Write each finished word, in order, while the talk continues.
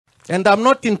And I'm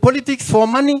not in politics for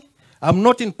money. I'm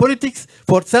not in politics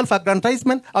for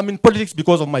self-aggrandizement. I'm in politics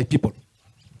because of my people.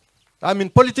 I'm in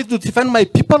politics to defend my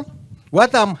people.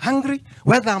 Whether I'm hungry,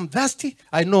 whether I'm thirsty,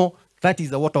 I know that is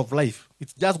the water of life.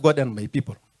 It's just God and my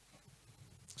people.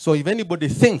 So if anybody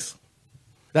thinks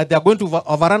that they are going to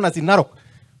overrun us in Narok,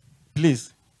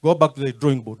 please go back to the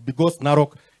drawing board, because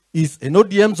Narok is an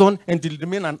ODM zone and it will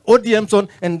remain an ODM zone,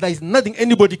 and there is nothing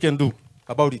anybody can do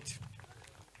about it.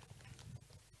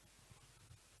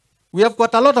 We have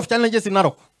got a lot of challenges in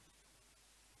Narok.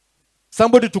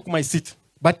 Somebody took my seat,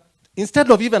 but instead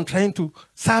of even trying to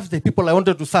serve the people I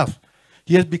wanted to serve,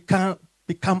 he has become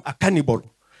a cannibal.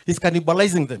 He's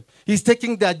cannibalizing them. He's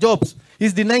taking their jobs.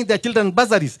 He's denying their children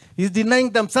bursaries. He's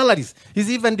denying them salaries. He's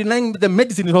even denying them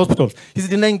medicine in hospitals. He's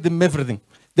denying them everything.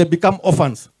 They become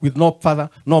orphans with no father,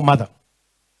 no mother.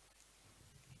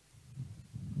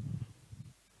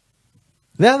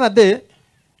 The other day,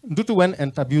 Dutu went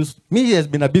and abused me. He has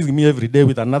been abusing me every day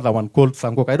with another one called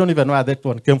Sangok. I don't even know where that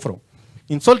one came from.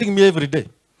 Insulting me every day.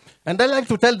 And I like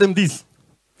to tell them this.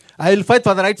 I will fight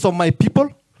for the rights of my people,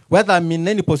 whether I'm in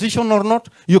any position or not.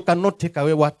 You cannot take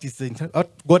away what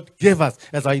God gave us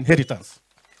as our inheritance.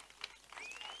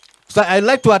 So I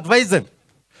like to advise them,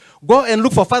 go and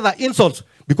look for further insults,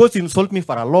 because you insult me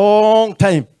for a long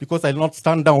time, because I will not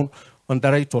stand down on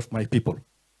the right of my people.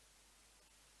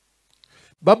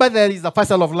 Baba, there is a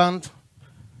parcel of land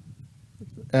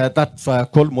that's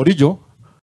called Morijo,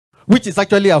 which is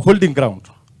actually a holding ground.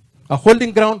 A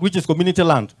holding ground which is community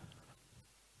land.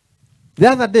 The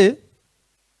other day,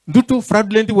 Dutu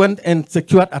fraudulently went and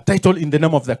secured a title in the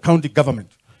name of the county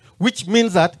government, which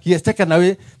means that he has taken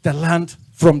away the land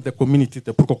from the community,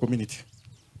 the Purko community.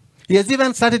 He has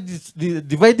even started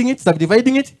dividing it,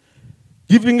 subdividing it,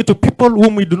 giving it to people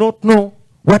whom we do not know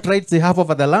what rights they have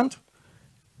over the land.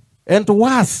 And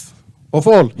worse of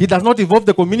all, he does not involve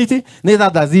the community, neither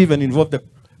does he even involve the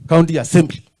county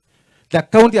assembly. The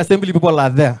county assembly people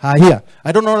are here.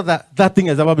 I don't know that that thing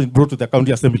has ever been brought to the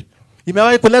county assembly.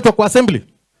 Imewahi kuletwa kwa assembly.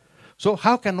 So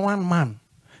how can one man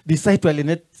decide to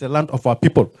alienate the land of our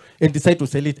people and decide to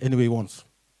sell it any way he wants?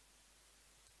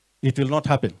 It will not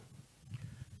happen.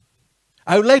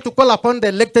 I would like to call upon the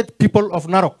elected people of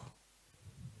Narok,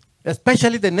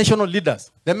 especially the national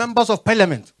leaders, the members of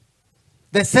parliament,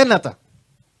 the senator,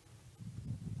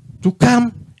 to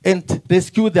come and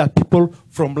rescue their people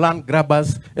from land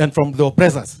grabbers and from the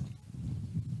oppressors.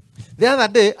 The other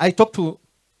day, I talked to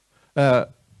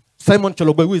Simon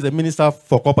Chelogwe, who is the minister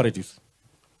for cooperatives.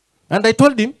 And I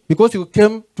told him, because you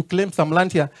came to claim some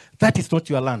land here, that is not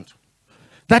your land.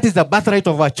 That is the birthright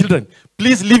of our children.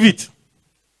 Please leave it.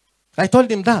 I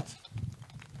told him that.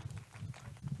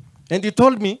 And he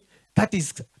told me, that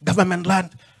is government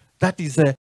land. That is,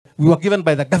 we were given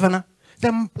by the governor.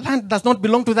 The land does not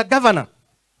belong to the governor.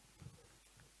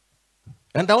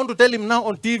 And I want to tell him now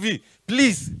on TV,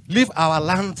 please leave our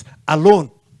land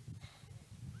alone.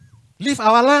 Leave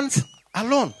our land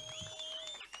alone.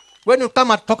 When you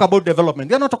come and talk about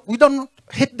development, we don't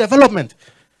hate development.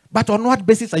 But on what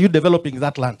basis are you developing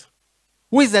that land?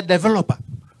 Who is the developer?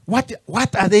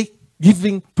 What are they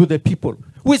giving to the people?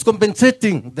 Who is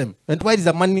compensating them? And where is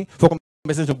the money for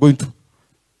compensation going to?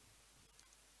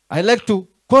 I like to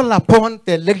call upon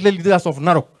the elected leaders of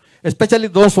Narok, especially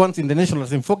those ones in the national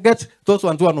assembly. Forget those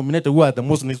ones who are nominated, who are the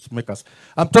most news makers.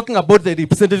 I'm talking about the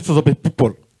representatives of the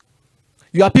people.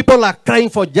 Your people are crying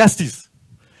for justice.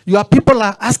 Your people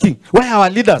are asking, where are our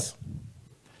leaders?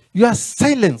 Your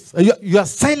silence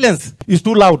is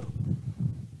too loud.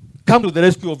 Come to the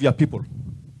rescue of your people.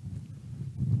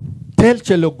 Tell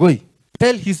Chelogoi,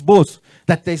 tell his boss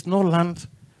that there is no land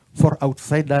for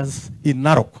outsiders in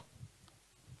Narok.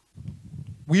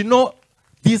 We know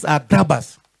these are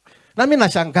grabbers. Na mimi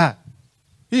nashangaa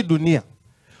hii dunia.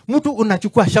 Mtu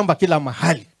unachukua shamba kila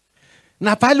mahali.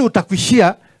 Na pale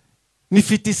utakuishia ni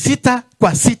fiti 6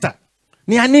 kwa 6.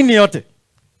 Ni ya nini yote?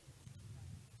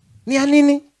 Ni ya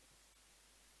nini?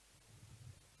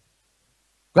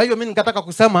 Kwa hiyo mimi nikataka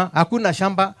kusema hakuna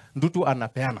shamba Ndutu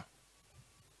anapeana.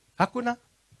 Hakuna.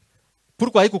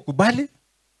 Purko haikukubali.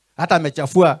 Hata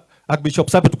amechafua Archbishop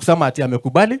Sabit kusema ati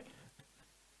amekubali.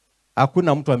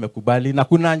 Hakuna mtu amekubali, na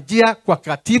kuna njia kwa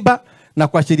katiba na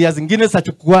kwa sheria zingine za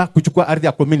kuchukua ardhi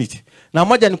ya community. Na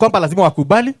moja ni kwamba lazima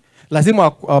wakubali, lazima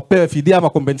wapewe fidia ama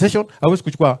compensation, hawezi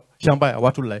kuchukua shamba ya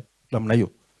watu namna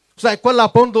hiyo. So I call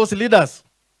upon those leaders,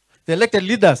 the elected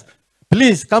leaders,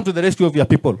 please come to the rescue of your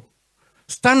people.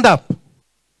 Stand up.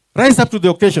 Rise up to the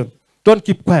occasion. Don't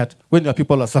keep quiet when your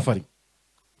people are suffering.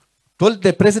 Told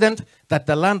the president that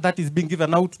the land that is being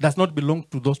given out does not belong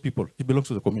to those people. It belongs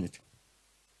to the community.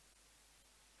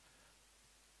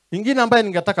 Ingine ambaye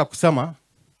ningetaka kusema,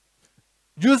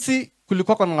 Juzi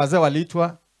kulikuwa na wazee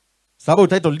waliitwa sababu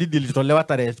title deed ilitolewa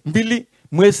tarehe 2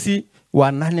 mwezi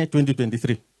wa 8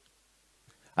 2023.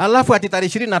 Alafu ati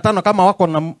tarehe 25 kama wako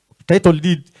na title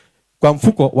deed kwa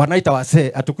mfuko wanaita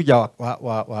wasee atakuja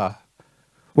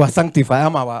wa sanctify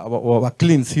ama wa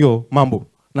cleanse hiyo mambo.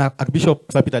 Na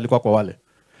Archbishop Sapita alikuwa kwa wale.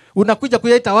 Unakuja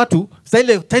kuyaita watu sasa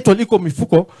ile title iko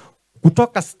mifuko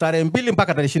kutoka tarehe 2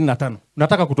 mpaka tarehe 25.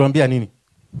 Unataka kutuambia nini?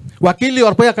 Wakili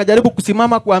walipoya akajaribu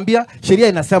kusimama kuambia sheria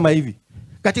inasema hivi.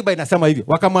 Katiba inasema hivi.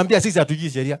 Wakamwambia sisi hatujui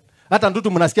sheria. Hata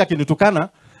Ndutu mnasikia kinitukana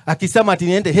akisema ati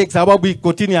niende Hague sababu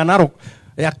kotini ya Narok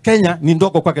ya Kenya ni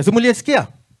ndogo kwake. Simulisikia?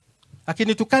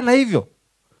 Akinitukana hivyo.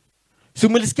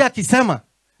 Simulisikia akisema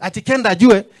ati kenda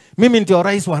ajue mimi ndio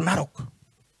rais wa Narok.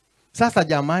 Sasa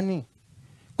jamani,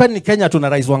 kwani Kenya tuna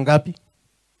rais wangapi?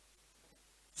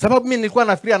 Sababu mimi nilikuwa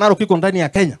nafikiria Narok iko ndani ya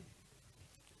Kenya.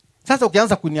 Sasa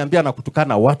ukianza kuniambia na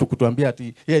kutukana watu kutuambia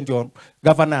ati yeye ndio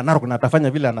governor ya Narok na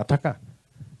atafanya vile anataka.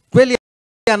 Kweli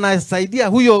anasaidia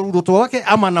huyo Ruto wake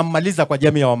ama anammaliza kwa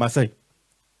jamii ya Wamasai?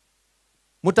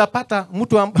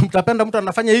 Mtapenda mtu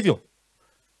anafanya hivyo?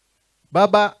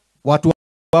 Baba, watu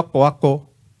wako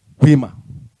wima.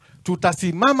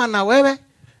 Tutasimama na wewe,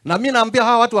 na mimi naambia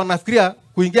hawa watu wanafikiria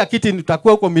kuingia kiti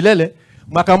nitakuwa huko milele,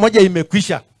 mwaka moja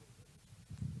imekwisha.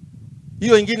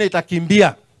 Hiyo ingine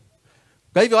itakimbia.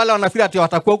 Kwa hivyo wale wanafikiria ati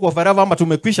watakuwa huko forever ama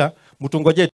tumekwisha,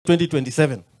 mtungoje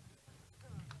 2027.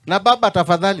 Na baba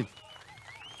tafadhali.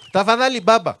 Tafadhali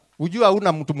baba, ujua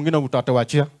huna mtu mwingine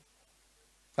utawachia.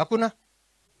 Hakuna?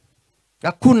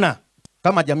 Hakuna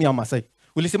kama jamii ya Maasai.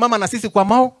 Ulisimama na sisi kwa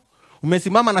mao,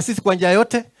 umesimama na sisi kwa njia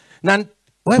yote, na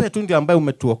wewe tu ndio ambaye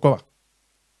umetuokoa.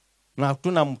 Na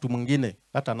hatuna mtu mwingine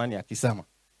hata nani akisema.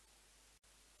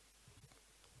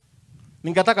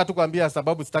 Ningetaka tu kuambia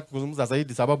sababu sitaki kuzungumza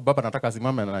zaidi sababu baba nataka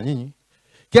asimame na nyinyi.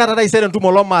 Kia rada isere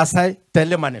ntumo lo Maasai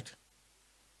telemanet.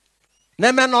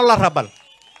 Nemenola rabal.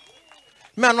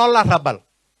 Menola rabal.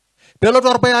 Pelo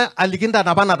torpa alikinda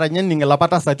na bana tanyen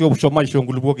ningelapata sati obshoma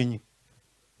ishongulubo kinyi.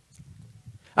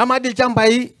 Ama di chamba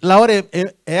hii laore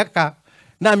eka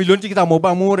na milioni kita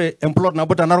moba mure emplot na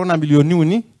bota naro na milioni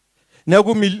uni.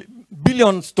 Negu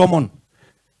billions tomon.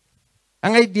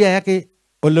 Anga idea yake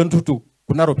olontutu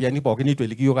kuna ropiani poki ni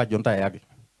tweliki ka jonta yake.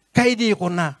 Kaidi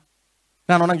kuna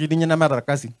na nona ngidinye na mara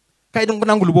kasi. Kaidi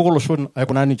kuna ngulubo ko loshon ay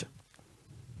kuna nicha.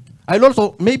 I'd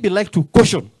also maybe like to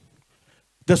caution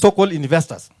the so-called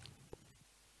investors.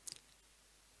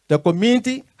 The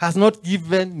community has not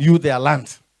given you their land.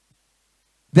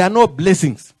 There are no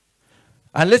blessings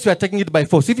unless you are taking it by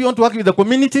force. If you want to work with the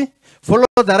community, follow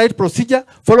the right procedure,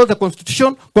 follow the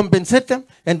constitution, compensate them,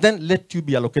 and then let you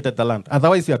be allocated the land.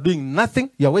 Otherwise, you are doing nothing.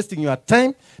 You are wasting your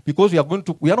time because we are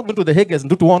not going to the Hague as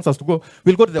Ndutu wants us to go.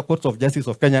 We'll go to the courts of justice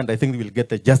of Kenya, and I think we will get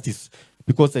the justice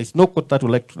because there is no court that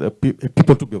would like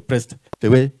people to be oppressed the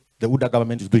way the UDA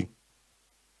government is doing.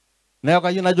 Now,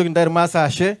 you know, in Masa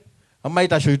Ashe, I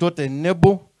might show you to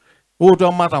Nebo, who to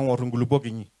a matter of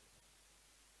Ngulupoki.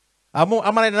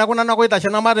 Amara na kuna na koita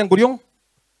shana mare nguriong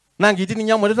na ngiti ni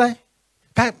nyamo dai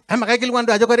kai ama kai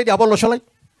kilwando ajo kore di abolo sholai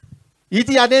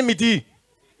iti ade miti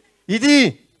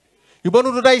iti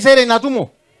ibonu du dai sere natumo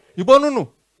ibonu nu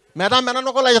meta mena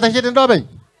no kola jata shete ndobe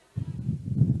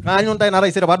kanyon dai na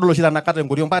rai sere badolo shira na kate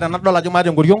nguriong pa na dola jo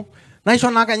mare nguriong na iso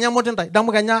na ka nyamo dai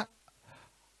damu kanya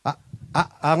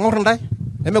ngor dai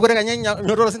eme gore kanya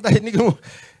nyoro sinta ni ku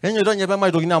enyo do nyebe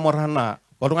mai do gina morana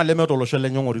odunga leme to lo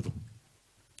shele nyongoritu.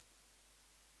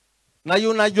 Na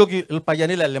yuna jogi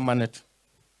ilpayani la lemanet.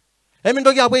 Emi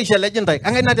ndogi abwe ishe legend tai.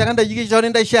 Anga ina takanda yiki joni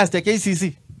ndai shares te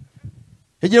KCC.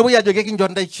 Ejine buya jogi kin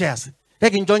joni ndai shares.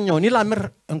 Kin jonyo ni la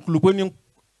mer enkulupo ni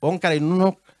onkare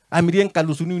nuno amirien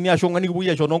kalusuni ni ashonga ni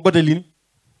buya shono godelini.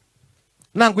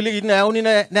 Na nguli ina yauni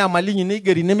na amalinyi ni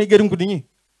geri ne me geri ngudinyi.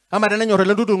 Ama dana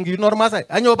nyorele ndutu ngi normasa.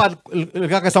 Anyo ba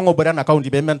kaka sango bodan account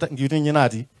be men ngi ni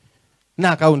nati.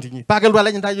 Na account ni. Pakel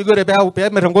wala nyinta yogore be au pe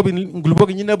merengo bi ngulupo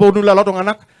ki ne bonu la loto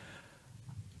nganak.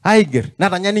 Aiger, na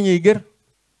tanya ni nyiger.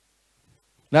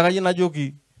 Na kaya na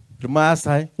jogi,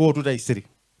 Maasai, wo tu da isiri.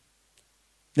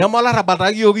 Nyamala rabata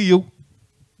yogi yo.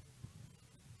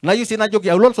 Na you see na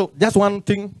jogi. I will also just one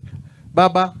thing,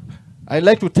 Baba. I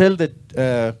like to tell that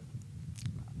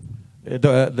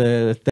the